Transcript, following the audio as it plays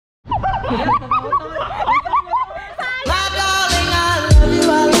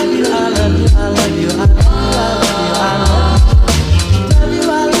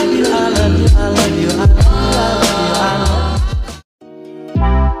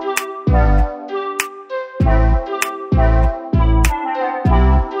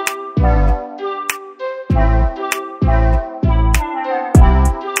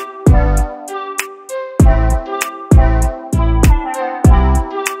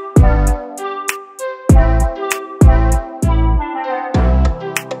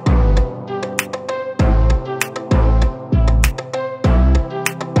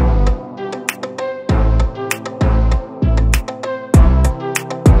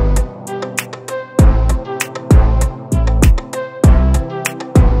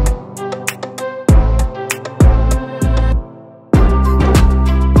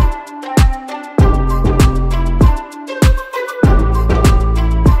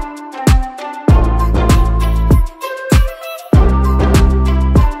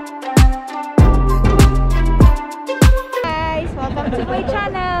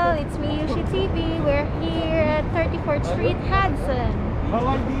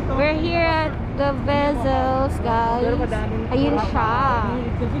We're here at the vessels, guys. Ayun siya.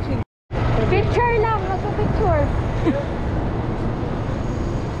 Picture lang, magpa-picture.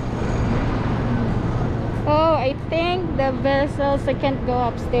 Oh, I think the vessels, I can't go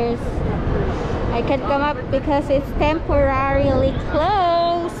upstairs. I can't come up because it's temporarily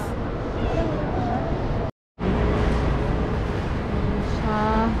closed.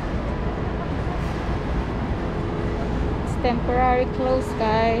 It's temporary closed,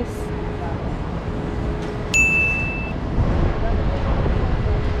 guys.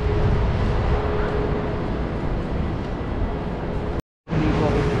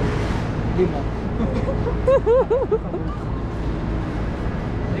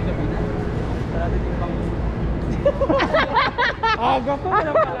 Aga pa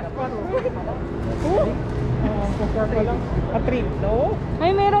na palas pa ro. Kasar pa lang. A trip, no?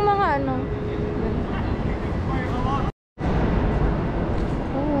 Ay, merong mga ano.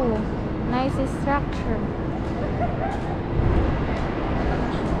 Oh, nice structure.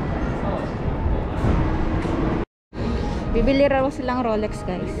 Bibili raw silang Rolex,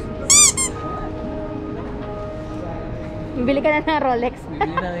 guys. Bibili ka na ng Rolex.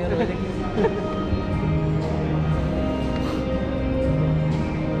 Bibili na yung Rolex.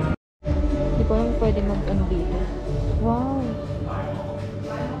 Hindi ko alam pwede mag-ano dito. Wow.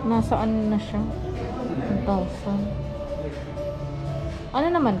 Nasaan na siya? 1,000. Ano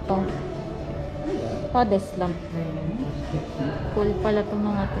naman to? Pades lang. Cool pala itong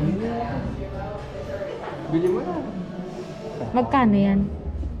mga to. Bili mo na. Magkano yan?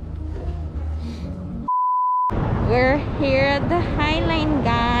 We're here at the Highline,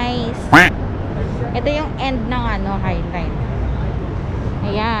 guys. Ito yung end ng ano, Highline.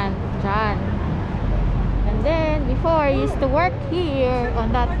 Ayan, dyan. And then, before I used to work here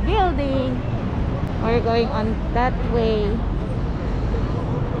on that building. We're going on that way.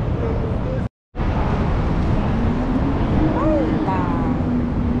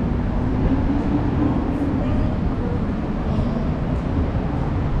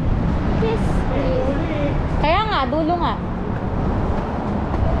 Kaya nga, dulo nga.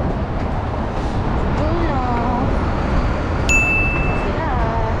 Dulo.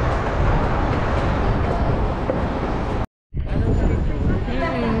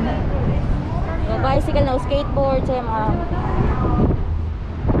 Bicycle na, skateboard, sa mga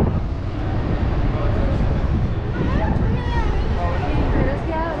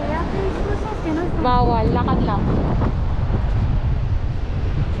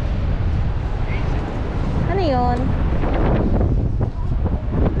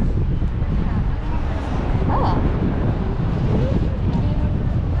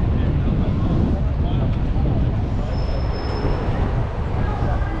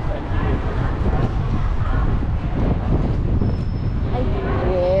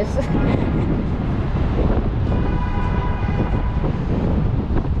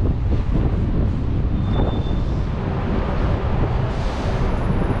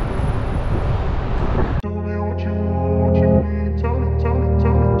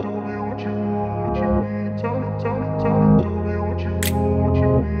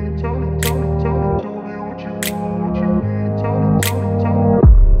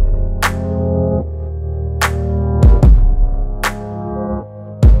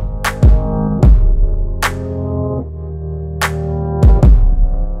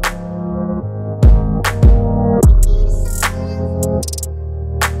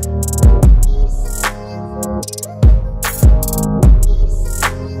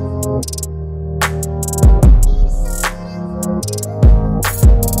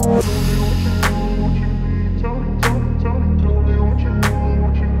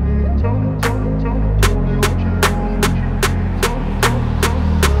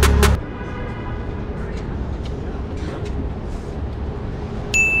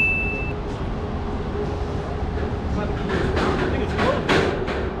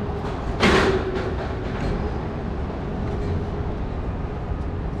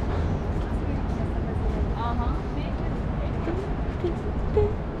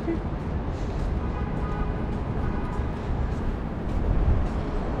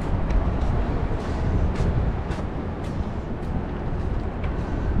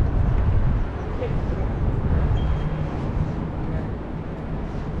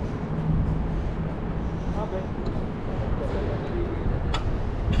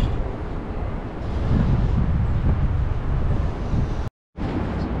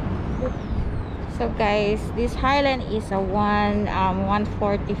So guys, this highline is a 1.45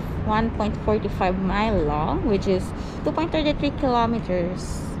 mile long, which is 2.33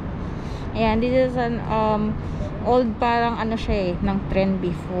 kilometers. And this is an old, parang ano siya ng trend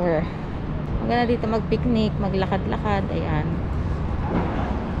before. Maganda dito mag-picnic, maglakad-lakad. Ayan.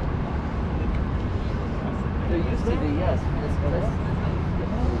 There used to be, yes.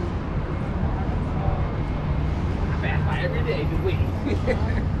 Every day, good week.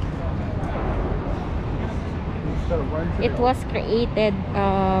 It was created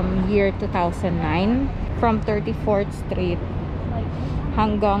year 2009 from 34th Street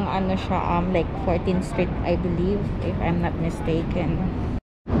hanggang ano siya like 14th Street, I believe, if I'm not mistaken.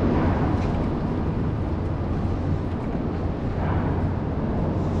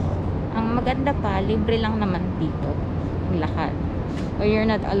 Ang maganda pa, libre lang naman dito lakad, or you're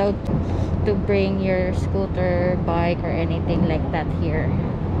not allowed to bring your scooter, bike, or anything like that here.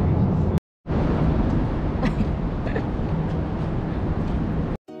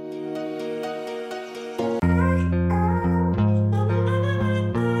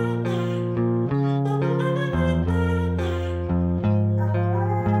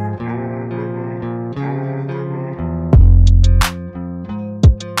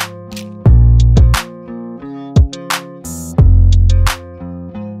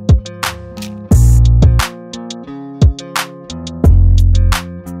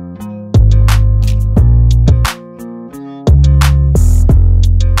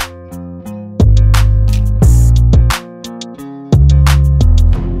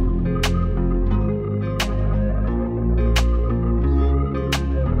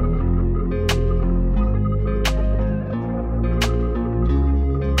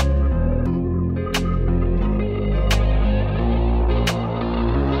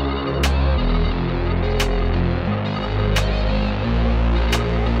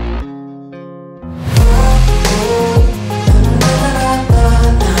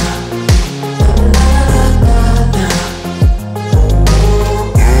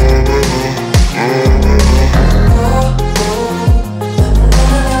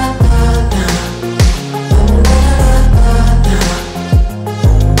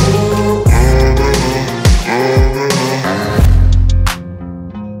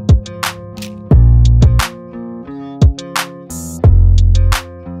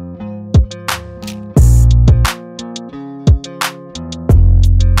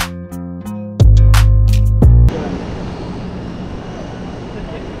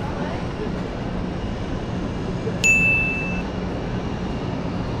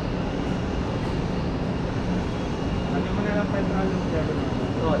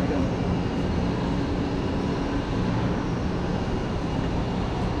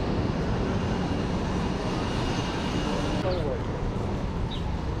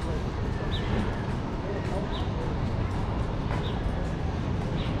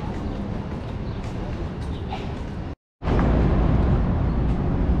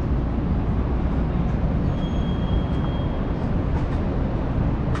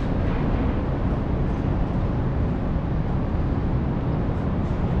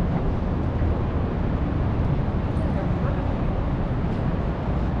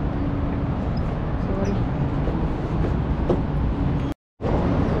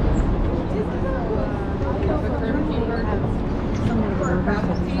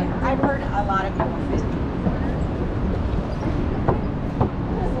 I've heard a lot of people say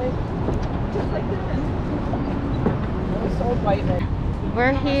just like that. It's so vibrant.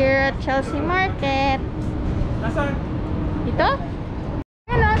 We're here at Chelsea Market. Nasaan? Ito?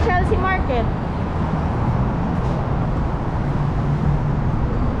 Hello, Chelsea Market.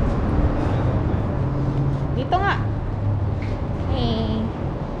 Dito nga. Hey.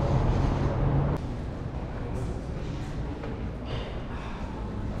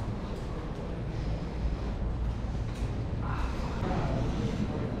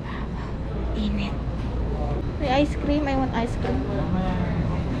 Init. May ice cream. I want ice cream.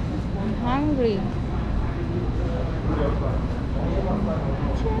 I'm hungry.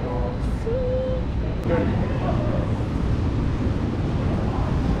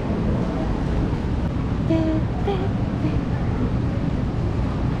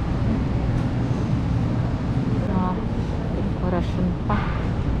 Dekorasyon pa.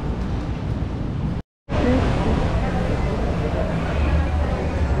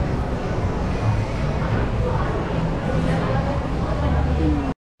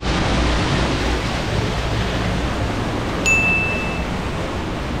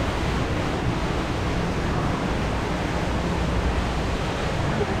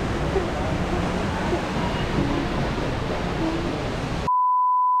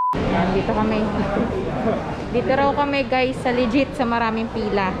 Yan, dito kami. Dito raw kami guys, sa legit, sa maraming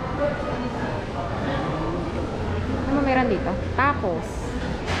pila. Ano meron dito? Tacos.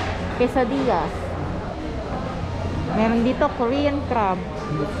 Quesadillas. Meron dito Korean crab.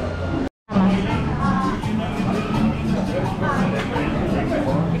 Tama.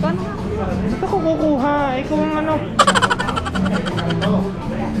 Ikaw na. Ito ko kukuha. Ikaw ang ano.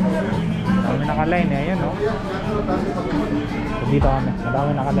 Kami naka-line eh. Ayan oh. Dito kami.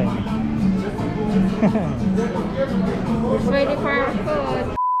 Madami naka-line eh. It's ready for our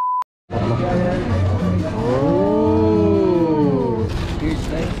food. Oh. Here's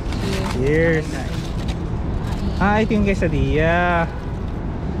nice. Cheers. Ah, ito yung quesadilla.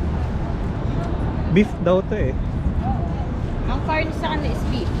 Beef daw to eh. Ang carne sa kanila is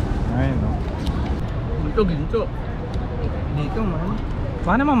beef. Ayun no. Ginto, ginto. Dito man.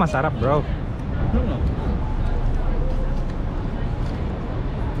 Baka naman masarap bro. Ano?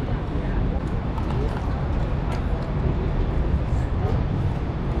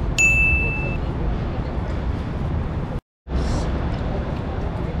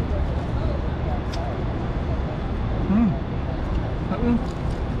 Hmm.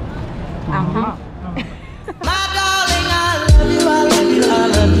 Anghang.